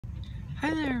Hi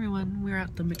there, everyone. We're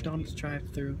at the McDonald's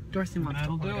drive-thru. Dorsey wants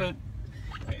to do it.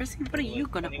 Dorsey, what are you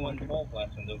gonna order?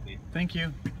 Thank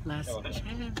you. Last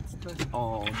chance.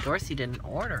 Oh, Dorsey didn't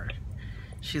order.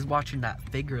 She's watching that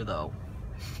figure though.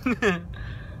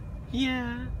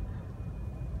 Yeah.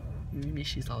 Maybe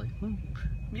she's all like,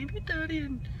 maybe Daddy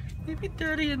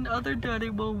and other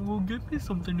Daddy will give me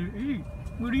something to eat.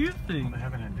 What do you think? I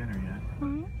haven't had dinner yet.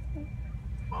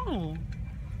 Oh.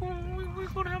 Well, we're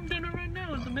gonna have dinner right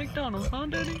now at the McDonald's, huh,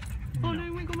 Daddy? No. Oh, Daddy,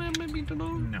 we're gonna have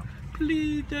McDonald's? No.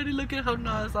 Please, Daddy, look at how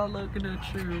nice I'm looking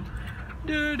at you.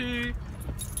 Daddy.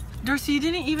 Dorsey, you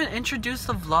didn't even introduce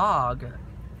the vlog.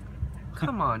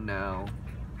 Come on now.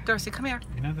 Dorsey, come here.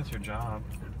 You know that's your job.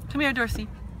 Come here, Dorsey.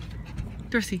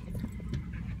 Dorsey.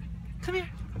 Come here.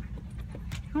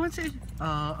 Who wants it?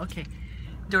 Okay.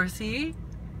 Dorsey,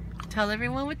 tell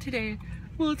everyone what today.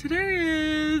 Well, today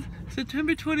is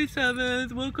September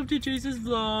 27th. Welcome to Jayse's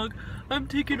vlog. I'm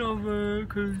taking over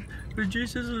because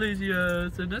Jayse's a lazy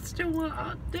ass, and that's still what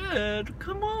I did.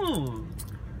 Come on.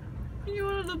 You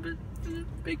want the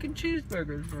bacon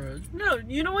cheeseburgers for us? No,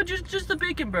 you know what? Just the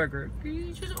bacon burger. Can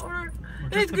you just order?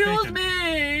 Excuse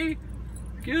me.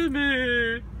 Excuse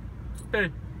me.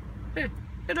 Hey,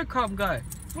 intercom guy.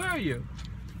 Where are you?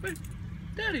 Wait,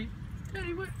 Daddy,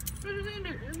 where's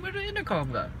the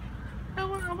intercom guy? I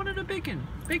wanted a bacon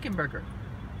burger.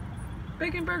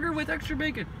 Bacon burger with extra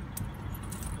bacon.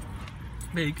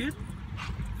 Bacon?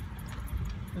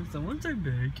 Did someone say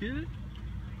bacon?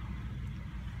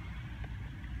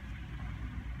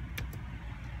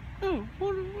 Oh,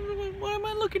 what am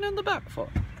I looking in the back for?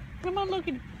 What am I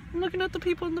looking? I'm looking at the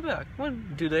people in the back.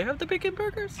 Do they have the bacon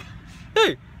burgers?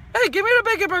 Hey, give me the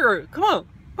bacon burger! Come on!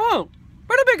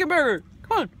 Where the bacon burger?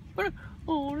 Come on!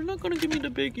 Oh, they're not gonna give me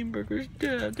the bacon burgers,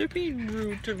 Dad. They're being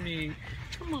rude to me.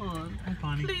 Come on. Hi,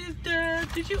 Bonnie. Please,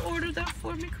 Dad. Did you order that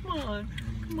for me? Come on.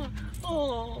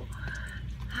 Oh.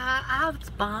 Hi, I'm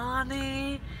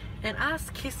Bonnie. And I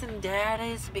was kissing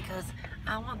Daddy's because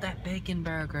I want that bacon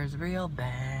burgers real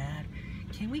bad.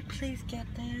 Can we please get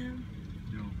them?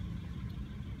 No.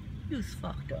 You's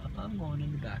fucked up. I'm going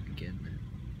in the back again.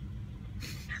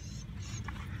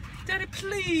 Daddy,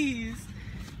 please.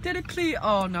 Daddy, please.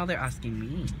 Oh, now they're asking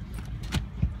me.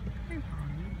 Hey,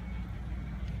 Bonnie.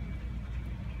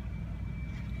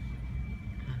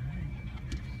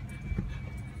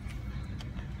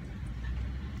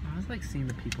 I was like seeing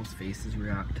the people's faces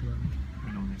react to them.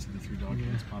 You know when they see the three dog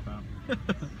kids pop out.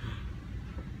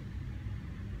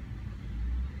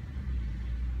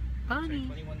 Bonnie.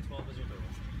 2112 is your total.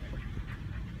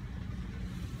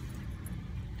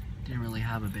 Didn't really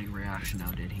have a big reaction now,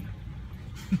 did he?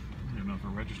 I don't know if it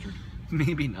registered.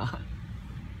 Maybe not.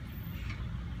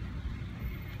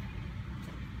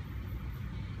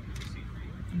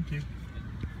 Thank you.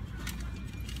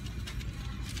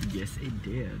 Yes, it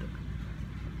did.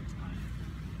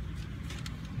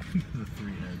 The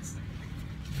three heads.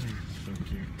 So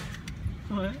cute.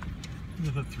 What?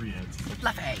 The three heads.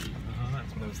 Fluffy.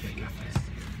 That's what I was thinking.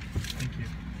 Thank you.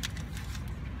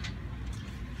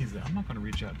 I'm not going to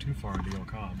reach out too far into your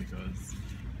car because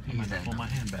I might pull my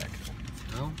hand back.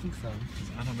 I don't think so.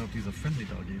 I don't know if these are friendly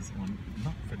doggies or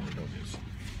not friendly doggies.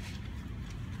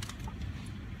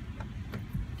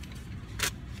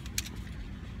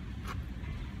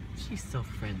 She's so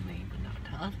friendly, but not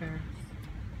to others.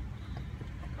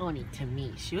 Only to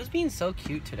me. She was being so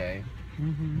cute today.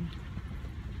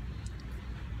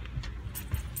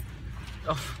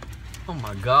 Oh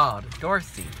my God,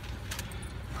 Dorsey.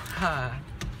 Hi.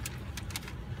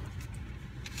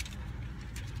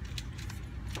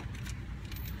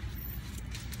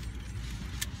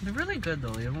 They're really good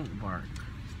though, they won't bark.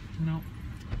 No.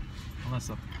 Unless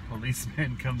a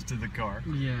policeman comes to the car.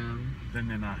 Yeah. Then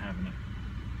they're not having it.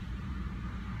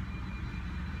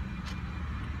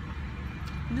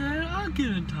 Dad, I'm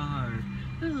getting tired.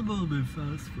 This is a little bit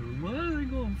fast food. Why are they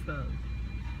going fast?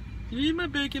 You eat my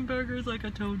bacon burgers like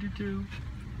I told you to.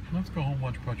 Let's go home and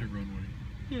watch Project Runway.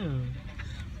 Yeah.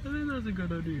 I think that's a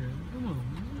good idea. Come on.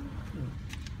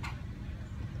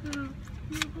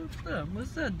 What's that?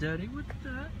 What's that, Daddy? What's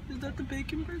that? Is that the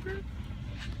bacon burger?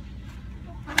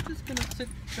 I'm just gonna sit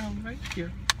down right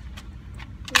here.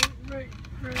 Right.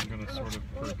 I'm gonna sort of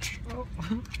perch.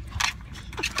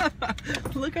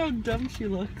 Look how dumb she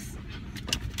looks.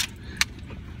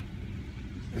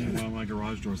 Meanwhile, my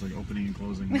garage door's like opening and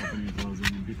closing,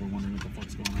 and people are wondering what the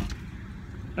fuck's going on.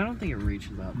 I don't think it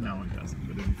reaches out. No, it doesn't,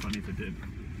 but it'd be funny if it did.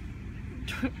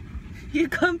 You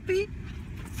comfy?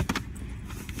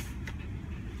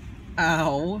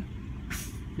 Ow.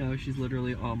 No, she's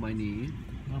literally on my knee.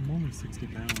 I'm only 60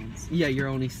 pounds. Yeah, you're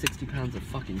only 60 pounds of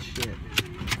fucking shit.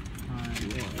 Hi.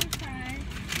 Yeah.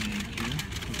 Thank you.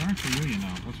 aren't for you, you know.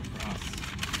 Those are for us.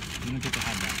 You don't get to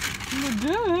have that. I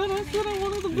did. I said I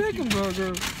wanted the bacon burger.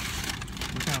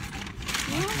 Look out.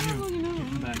 Not for you. Give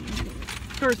them back.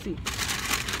 Dorsey.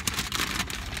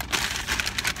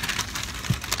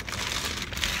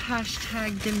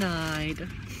 Hashtag denied.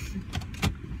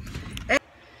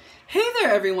 Hey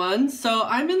there everyone, so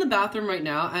I'm in the bathroom right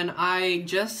now and I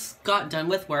just got done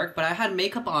with work, but I had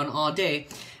makeup on all day.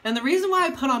 And the reason why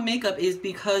I put on makeup is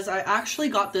because I actually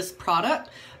got this product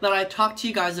that I talked to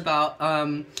you guys about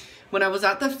when I was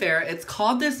at the fair. It's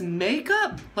called this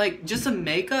makeup, like just a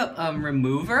makeup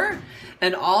remover.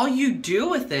 And all you do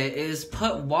with it is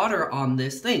put water on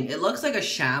this thing. It looks like a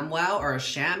ShamWow or a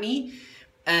chamois,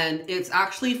 and it's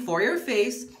actually for your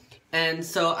face. And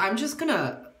so I'm just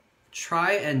gonna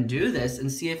try and do this and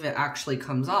see if it actually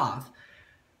comes off.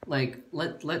 Like,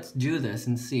 let's do this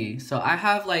and see. So I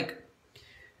have like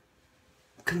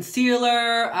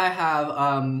concealer, I have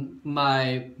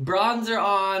my bronzer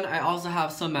on, I also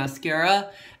have some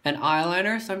mascara and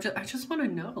eyeliner. So I just want to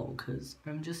know, because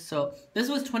I'm just so, this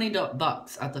was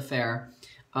 $20 at the fair.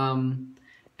 And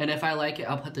if I like it,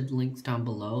 I'll put the links down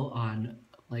below on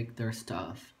like their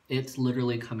stuff. It's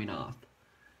literally coming off.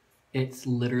 It's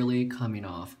literally coming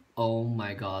off. Oh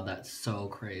my god, that's so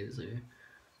crazy.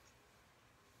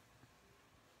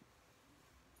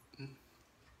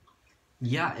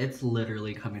 Yeah, it's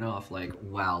literally coming off. Like,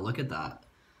 wow, look at that.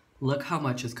 Look how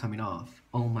much is coming off.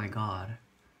 Oh my god.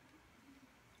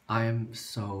 I am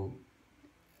so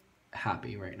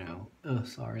happy right now. Oh,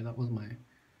 sorry, that was my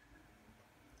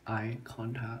eye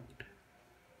contact.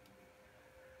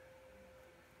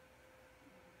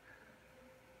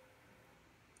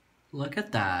 Look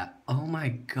at that. Oh my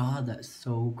god, that's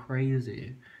so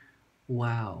crazy.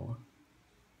 Wow.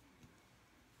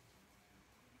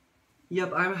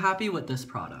 Yep, I'm happy with this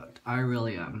product. I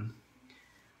really am.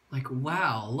 Like,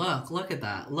 wow, look at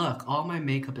that. Look, all my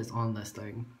makeup is on this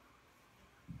thing.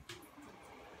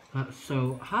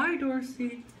 So, hi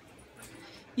Dorsey.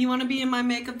 You want to be in my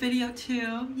makeup video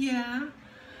too? Yeah.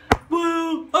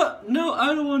 Whoa! No, I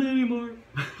don't want it anymore.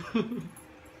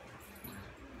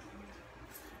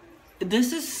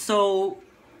 This is so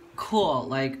cool.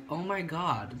 Like, oh my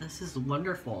god, this is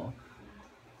wonderful.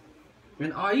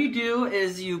 And all you do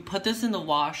is you put this in the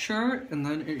washer and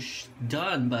then it's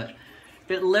done. But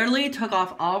it literally took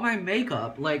off all my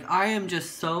makeup. Like, I am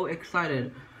just so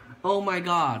excited. Oh my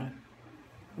god.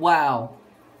 Wow.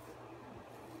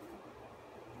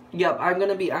 Yep, I'm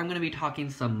gonna be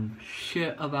talking some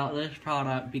shit about this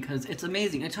product because it's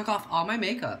amazing. It took off all my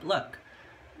makeup. Look.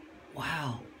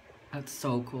 Wow. That's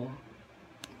so cool.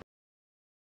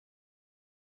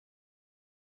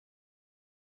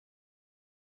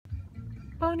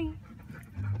 Bunny.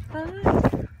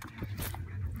 Hi.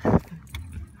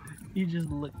 You just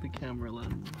licked the camera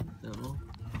lens. So.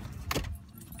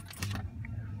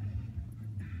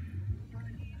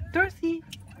 Dorsey.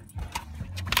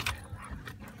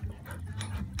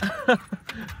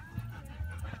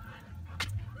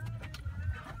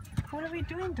 What are we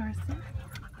doing, Dorsey?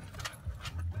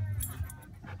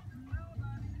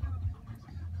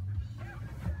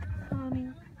 Mommy.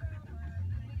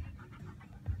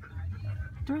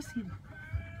 Dorsey.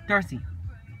 Dorsey.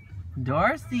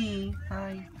 Dorsey.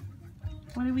 Hi.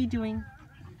 What are we doing?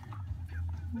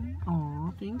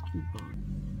 Oh, thank you, bud.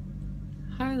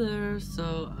 Hi there.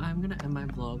 So I'm gonna end my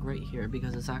vlog right here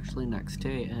because it's actually next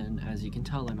day, and as you can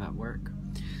tell, I'm at work.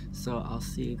 So I'll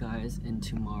see you guys in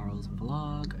tomorrow's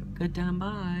vlog. Good damn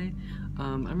bye.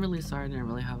 I'm really sorry I didn't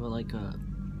really have a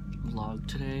vlog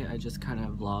today. I just kind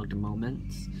of vlogged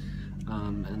moments.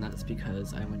 And that's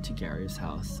because I went to Gary's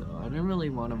house, so I didn't really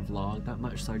want to vlog that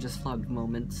much, so I just vlogged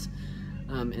moments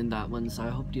in that one, so I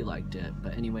hope you liked it.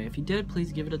 But anyway, if you did,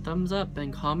 please give it a thumbs up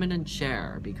and comment and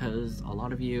share, because a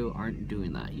lot of you aren't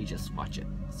doing that. You just watch it,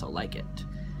 so like it.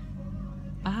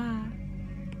 Bye!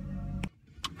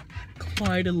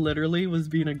 Clyde literally was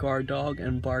being a guard dog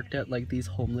and barked at like these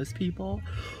homeless people.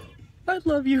 I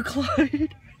love you,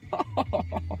 Clyde!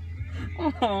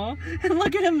 Aww. And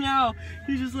look at him now!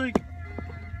 He's just like,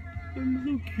 I'm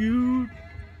so cute.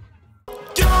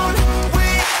 Don't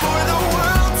wait for the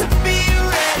world to be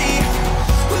ready.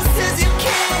 Who says you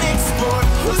can't explore?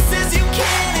 Who says you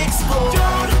can't explore?